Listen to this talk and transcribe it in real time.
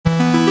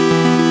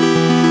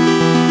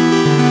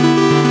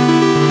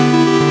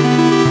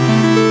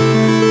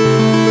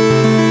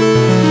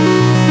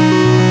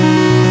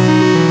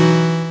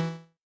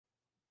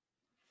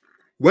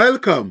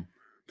Welcome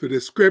to the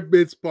Script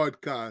Bits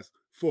podcast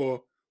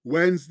for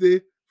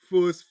Wednesday,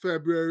 1st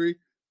February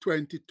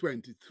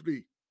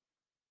 2023.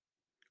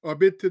 Our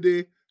bit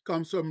today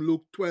comes from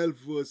Luke 12,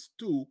 verse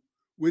 2,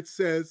 which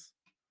says,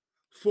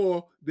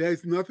 "For there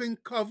is nothing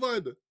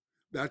covered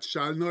that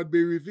shall not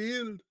be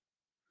revealed,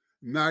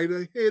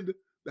 neither hid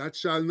that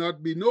shall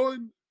not be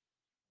known."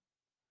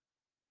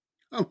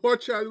 And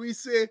what shall we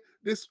say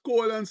this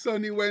cold and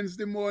sunny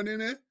Wednesday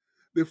morning,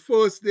 the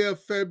first day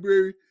of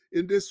February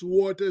in this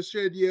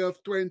watershed year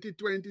of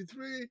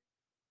 2023?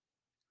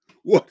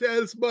 What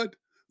else but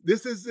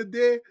this is the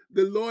day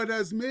the Lord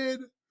has made.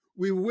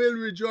 We will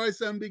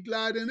rejoice and be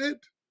glad in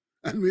it.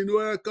 And we know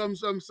that comes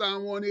from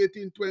Psalm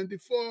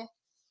 118:24.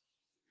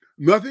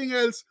 Nothing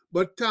else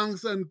but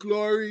thanks and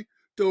glory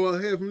to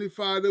our Heavenly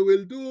Father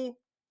will do,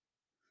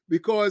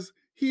 because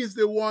He's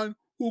the one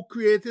who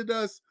created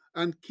us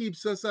and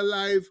keeps us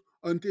alive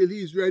until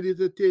He's ready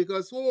to take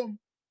us home.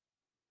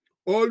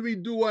 All we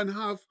do and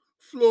have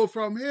flow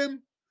from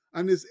Him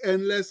and His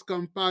endless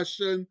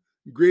compassion,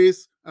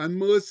 grace, and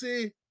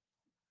mercy.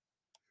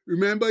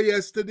 Remember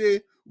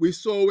yesterday we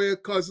saw where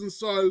Cousin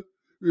Saul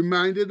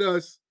reminded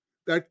us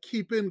that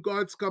keeping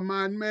God's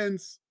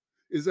commandments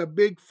is a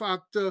big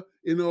factor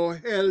in our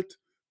health,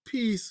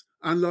 peace,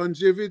 and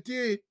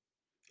longevity.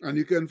 And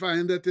you can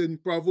find that in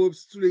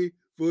Proverbs 3,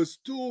 verse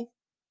 2.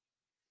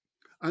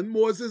 And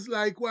Moses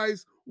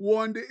likewise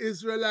warned the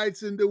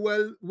Israelites in the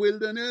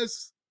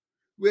wilderness,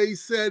 where he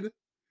said,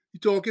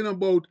 talking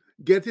about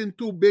getting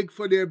too big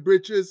for their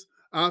britches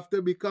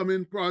after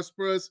becoming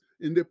prosperous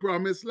in the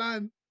promised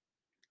land.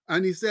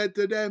 And he said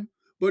to them,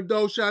 "But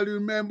thou shalt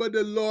remember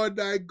the Lord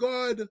thy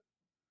God,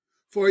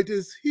 for it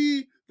is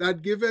he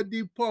that giveth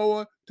thee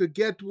power to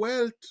get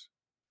wealth,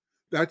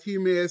 that he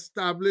may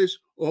establish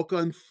or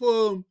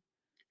confirm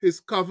his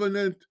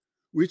covenant,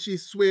 which he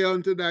sware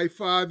unto thy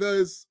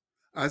fathers,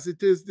 as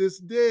it is this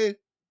day."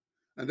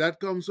 And that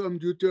comes from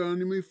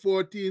Deuteronomy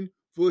 14,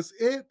 verse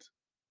 8.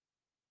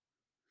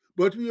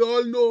 But we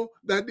all know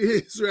that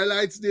the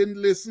Israelites didn't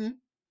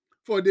listen,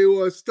 for they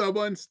were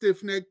stubborn,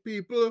 stiff-necked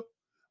people,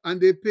 and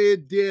they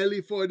paid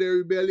dearly for their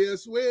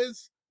rebellious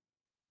ways.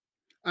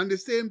 And the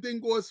same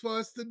thing goes for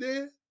us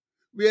today.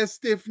 We are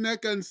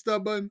stiff-necked and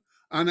stubborn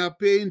and are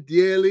paying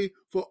dearly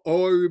for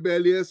our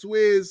rebellious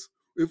ways,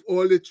 with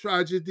all the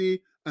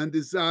tragedy and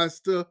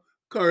disaster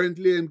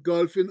currently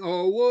engulfing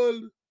our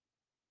world.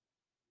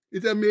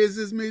 It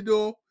amazes me,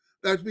 though,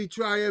 that we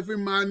try every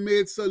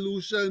man-made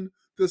solution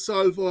to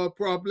solve our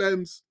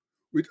problems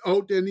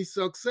without any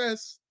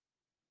success,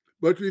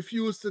 but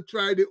refuse to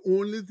try the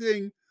only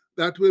thing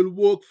that will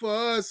work for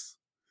us.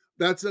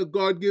 That's a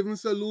God-given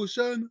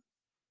solution.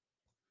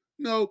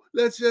 Now,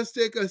 let's just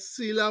take a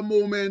Selah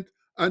moment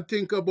and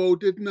think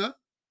about it now.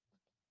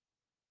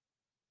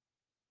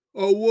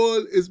 Our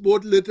world is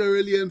both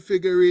literally and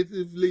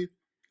figuratively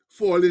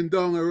falling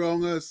down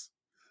around us,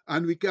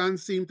 and we can't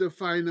seem to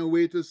find a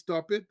way to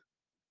stop it.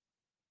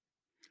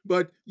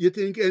 But you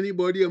think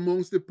anybody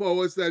amongst the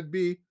powers that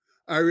be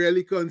are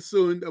really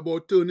concerned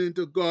about turning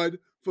to God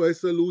for a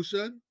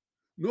solution?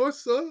 No,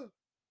 sir.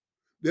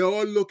 They're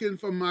all looking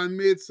for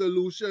man-made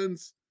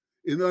solutions.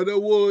 In other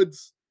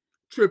words,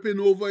 tripping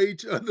over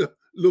each other,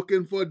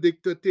 looking for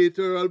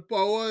dictatorial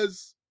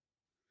powers.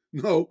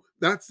 No,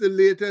 that's the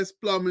latest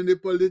plum in the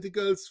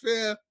political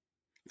sphere,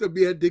 to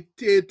be a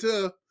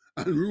dictator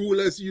and rule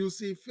as you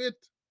see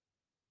fit.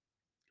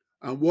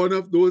 And one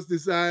of those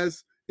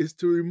desires is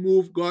to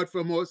remove God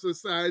from our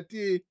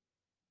society,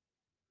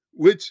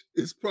 which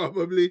is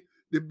probably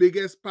the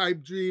biggest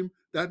pipe dream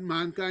that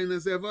mankind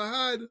has ever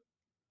had.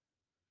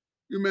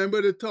 Remember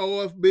the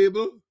Tower of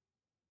Babel?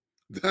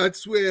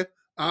 That's where,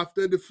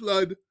 after the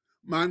flood,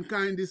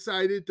 mankind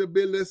decided to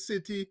build a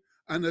city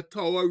and a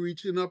tower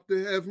reaching up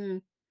to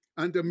heaven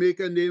and to make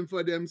a name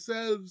for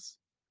themselves.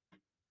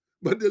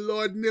 But the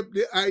Lord nipped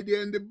the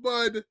idea in the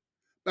bud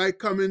by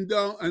coming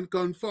down and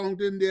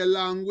confounding their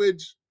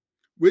language,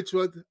 which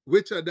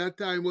at that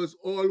time was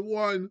all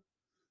one,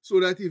 so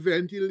that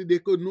eventually they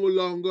could no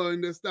longer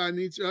understand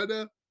each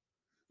other.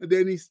 And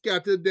then he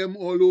scattered them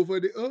all over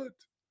the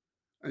earth.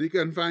 And you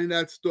can find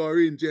that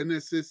story in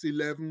Genesis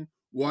 11,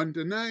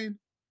 1-9.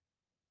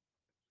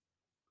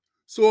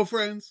 So,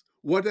 friends,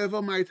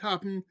 whatever might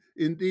happen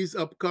in these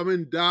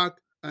upcoming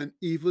dark and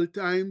evil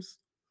times,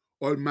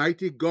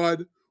 Almighty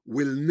God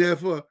will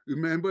never,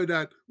 remember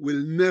that, will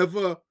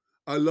never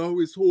allow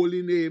his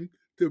holy name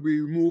to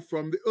be removed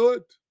from the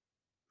earth.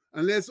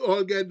 And let's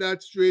all get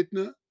that straight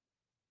now.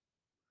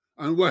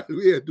 And while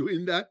we are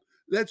doing that,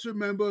 let's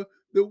remember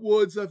the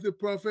words of the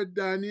prophet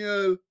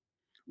Daniel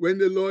when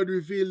the Lord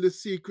revealed the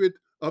secret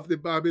of the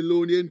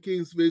Babylonian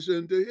king's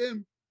vision to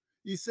him.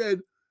 He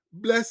said,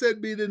 "Blessed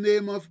be the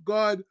name of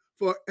God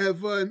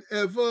forever and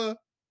ever,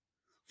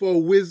 for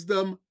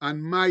wisdom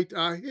and might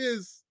are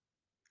his.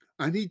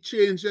 And he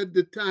changeth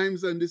the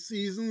times and the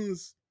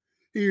seasons.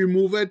 He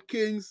removeth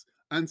kings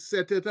and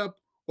setteth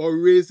up or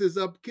raises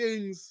up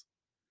kings.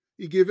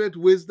 He giveth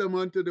wisdom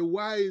unto the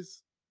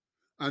wise,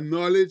 and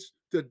knowledge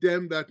to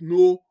them that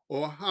know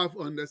or have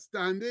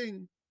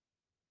understanding.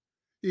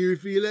 He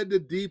revealeth the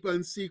deep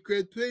and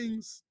secret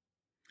things.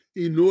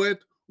 He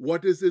knoweth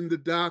what is in the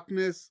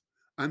darkness,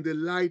 and the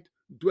light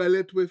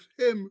dwelleth with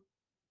him.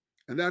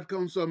 And that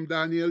comes from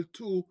Daniel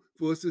 2,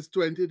 verses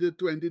 20 to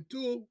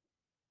 22.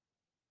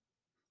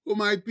 Oh,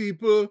 my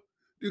people,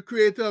 the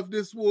creator of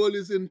this world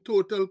is in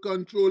total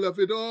control of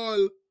it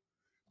all.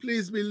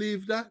 Please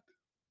believe that.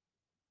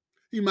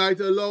 He might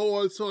allow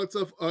all sorts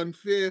of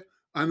unfair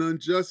and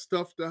unjust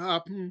stuff to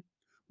happen,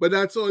 but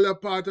that's all a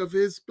part of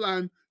his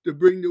plan to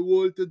bring the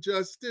world to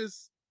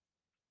justice.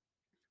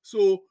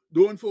 So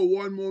don't for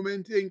one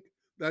moment think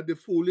that the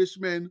foolish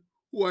men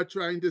who are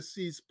trying to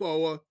seize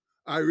power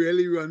are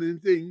really running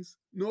things.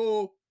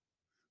 No,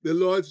 the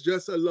Lord's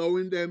just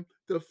allowing them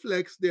to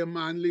flex their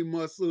manly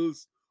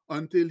muscles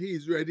until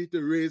he's ready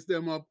to raise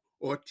them up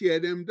or tear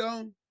them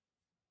down.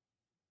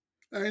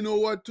 I know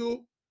what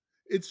too.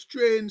 It's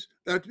strange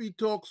that we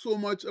talk so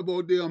much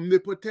about the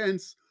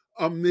omnipotence,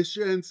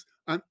 omniscience,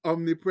 and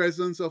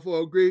omnipresence of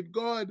our great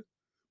God,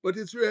 but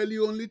it's really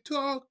only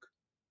talk,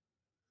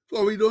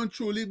 for we don't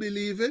truly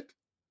believe it.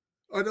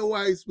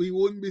 Otherwise, we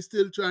wouldn't be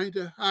still trying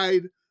to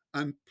hide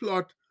and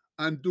plot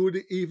and do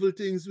the evil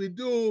things we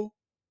do,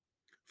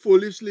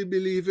 foolishly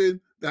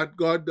believing that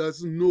God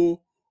doesn't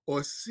know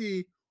or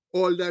see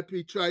all that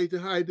we try to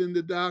hide in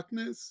the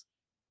darkness.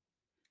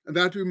 And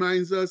that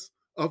reminds us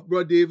of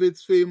Brother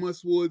David's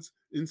famous words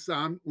in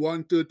Psalm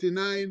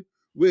 139,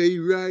 where he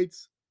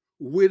writes,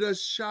 "Whither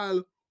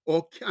shall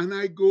or can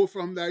I go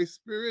from thy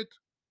spirit?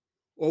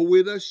 Or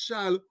whither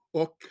shall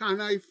or can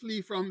I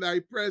flee from thy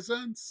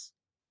presence?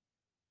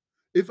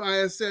 If I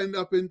ascend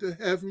up into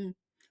heaven,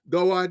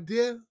 thou art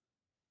there.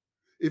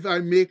 If I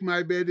make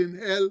my bed in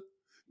hell,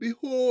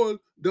 behold,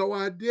 thou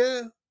art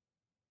there.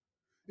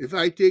 If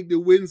I take the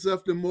winds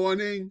of the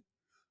morning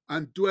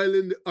and dwell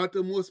in the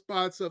uttermost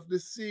parts of the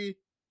sea,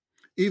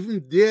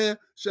 even there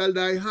shall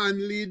thy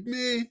hand lead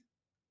me,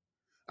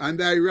 and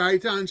thy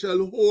right hand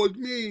shall hold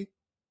me.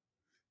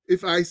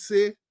 If I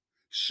say,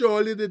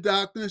 surely the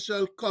darkness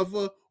shall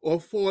cover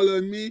or fall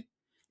on me,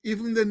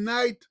 even the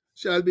night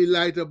shall be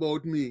light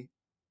about me.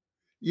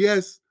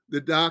 Yes,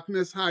 the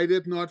darkness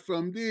hideth not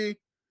from thee,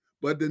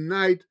 but the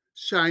night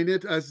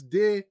shineth as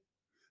day.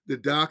 The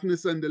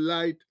darkness and the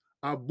light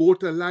are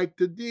both alike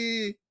to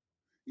thee."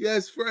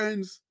 Yes,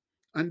 friends,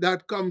 and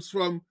that comes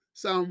from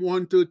Psalm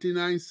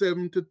 139,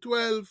 7 to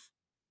 12.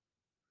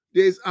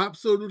 There's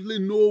absolutely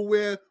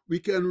nowhere we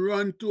can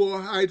run to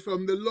or hide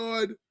from the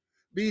Lord,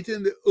 be it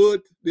in the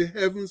earth, the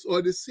heavens,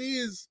 or the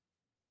seas.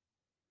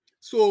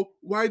 So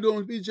why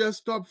don't we just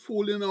stop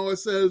fooling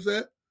ourselves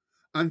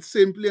and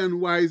simply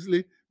and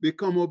wisely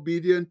become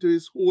obedient to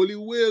his holy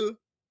will?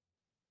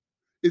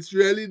 It's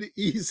really the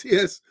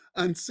easiest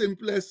and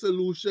simplest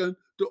solution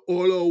to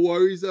all our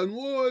worries and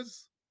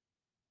woes.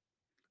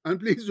 And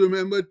please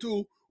remember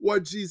too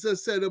what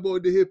Jesus said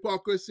about the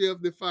hypocrisy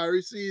of the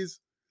Pharisees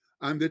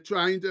and the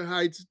trying to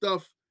hide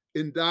stuff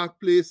in dark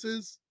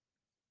places.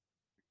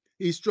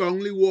 He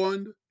strongly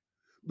warned,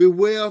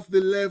 "Beware of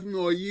the leaven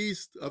or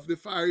yeast of the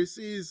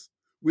Pharisees,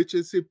 which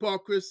is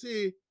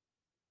hypocrisy.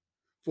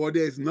 For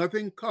there is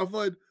nothing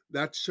covered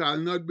that shall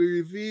not be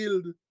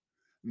revealed,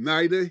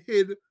 neither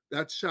hid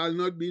that shall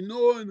not be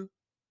known.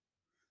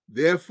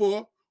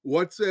 Therefore,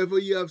 whatsoever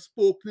ye have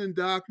spoken in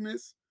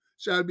darkness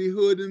shall be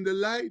heard in the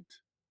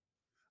light,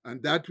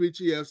 and that which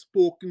ye have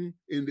spoken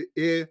in the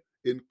air,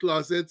 in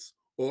closets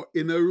or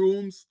inner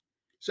rooms,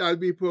 shall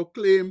be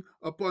proclaimed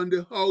upon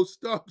the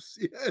housetops."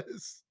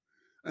 Yes.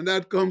 And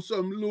that comes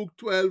from Luke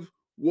 12,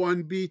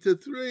 1b to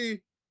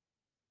 3.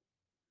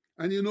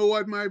 And you know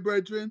what, my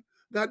brethren?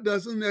 That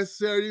doesn't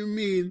necessarily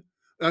mean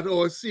that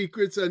our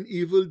secrets and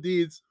evil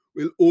deeds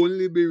will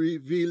only be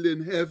revealed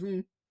in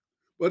heaven,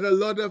 but a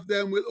lot of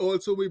them will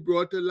also be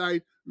brought to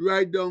light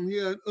right down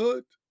here on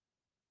earth.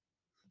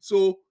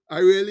 So I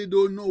really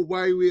don't know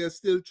why we are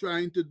still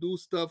trying to do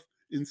stuff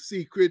in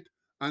secret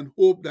and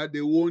hope that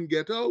they won't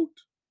get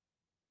out.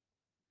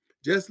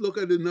 Just look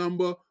at the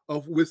number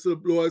of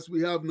whistleblowers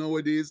we have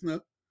nowadays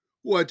now,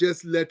 who are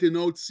just letting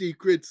out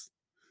secrets,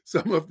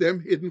 some of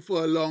them hidden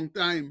for a long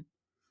time.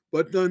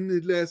 But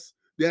nonetheless,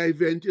 they are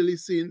eventually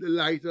seeing the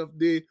light of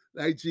day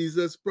like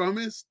Jesus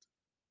promised.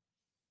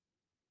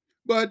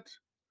 But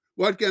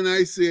what can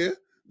I say?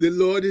 The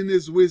Lord in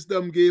his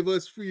wisdom gave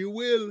us free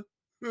will.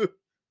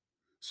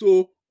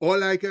 So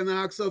all I can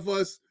ask of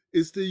us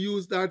is to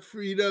use that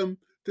freedom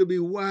to be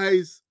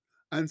wise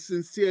and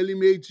sincerely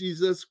make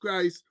Jesus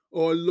Christ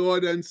our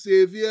Lord and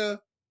Savior.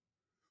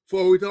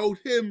 For without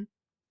him,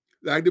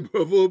 like the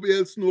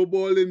proverbial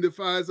snowball in the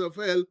fires of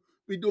hell,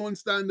 we don't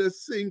stand a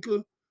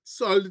single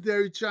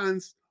solitary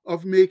chance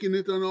of making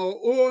it on our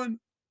own.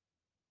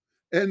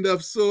 End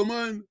of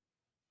sermon.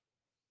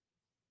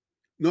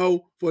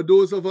 Now, for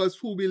those of us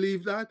who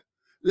believe that,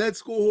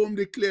 let's go home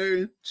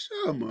declaring,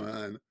 "Sure,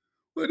 man,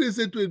 what is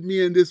it with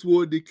me and this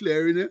word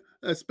declaring it?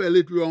 I spell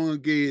it wrong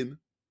again."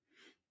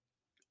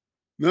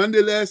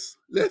 Nonetheless,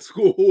 let's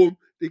go home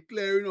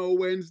declaring our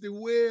Wednesday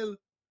wail,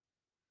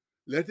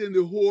 letting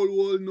the whole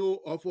world know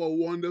of our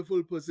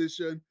wonderful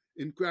position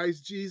in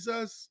Christ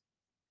Jesus.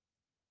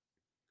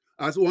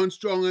 as one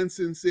strong and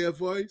sincere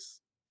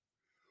voice.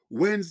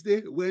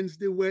 Wednesday,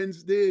 Wednesday,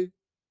 Wednesday.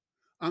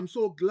 I'm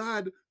so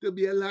glad to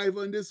be alive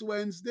on this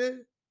Wednesday.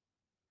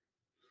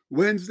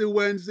 Wednesday,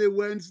 Wednesday,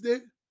 Wednesday.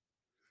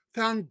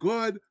 Thank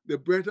God the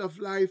breath of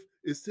life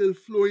is still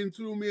flowing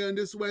through me on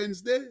this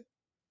Wednesday.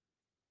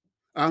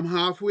 I'm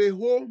halfway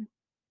home.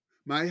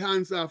 My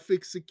hands are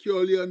fixed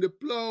securely on the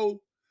plow,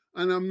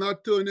 and I'm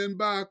not turning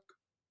back.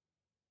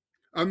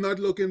 I'm not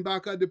looking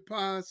back at the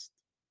past,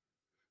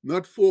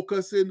 not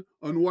focusing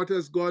on what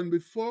has gone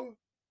before.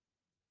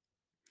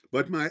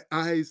 But my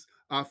eyes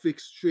are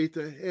fixed straight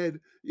ahead.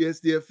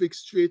 Yes, they are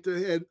fixed straight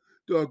ahead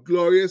to a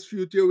glorious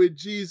future with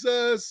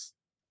Jesus.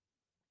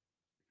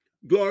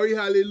 Glory,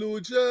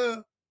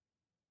 hallelujah.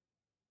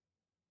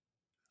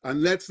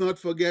 And let's not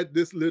forget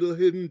this little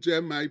hidden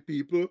gem, my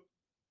people,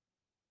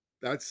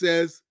 that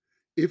says,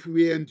 if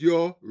we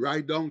endure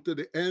right down to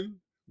the end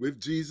with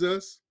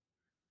Jesus,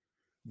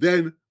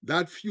 then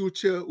that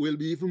future will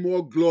be even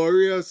more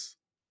glorious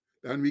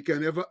than we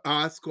can ever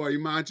ask or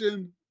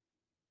imagine.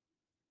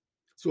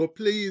 So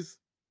please,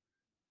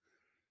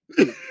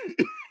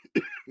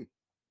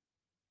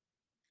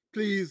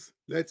 please,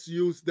 let's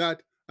use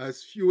that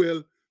as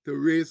fuel to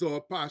raise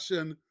our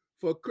passion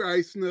for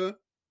Christ now.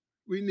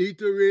 We need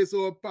to raise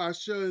our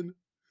passion,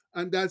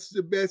 and that's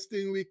the best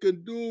thing we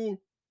can do.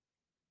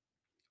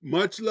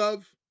 Much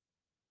love.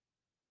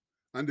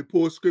 And the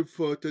postscript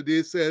for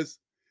today says,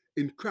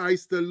 in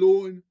Christ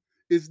alone,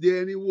 is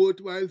there any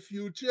worthwhile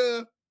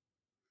future?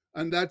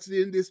 And that's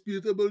the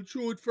indisputable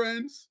truth,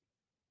 friends.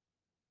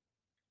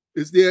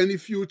 Is there any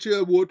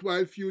future,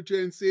 worthwhile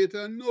future in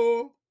Satan?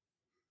 No.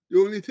 The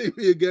only thing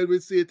we get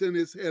with Satan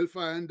is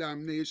hellfire and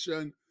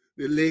damnation,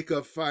 the lake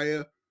of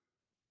fire,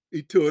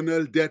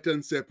 eternal death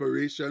and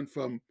separation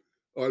from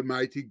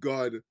Almighty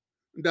God.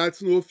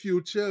 That's no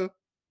future.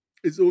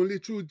 It's only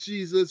through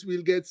Jesus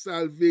we'll get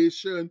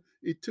salvation,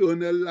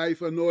 eternal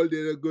life, and all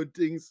the other good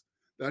things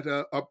that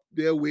are up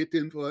there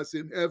waiting for us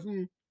in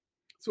heaven.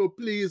 So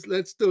please,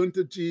 let's turn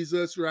to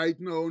Jesus right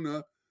now.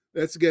 Now.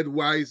 Let's get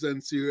wise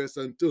and serious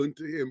and turn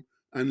to him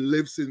and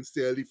live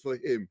sincerely for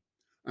him.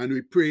 And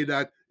we pray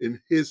that in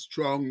his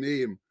strong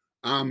name.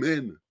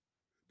 Amen.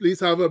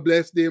 Please have a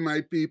blessed day, my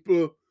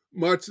people.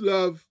 Much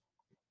love.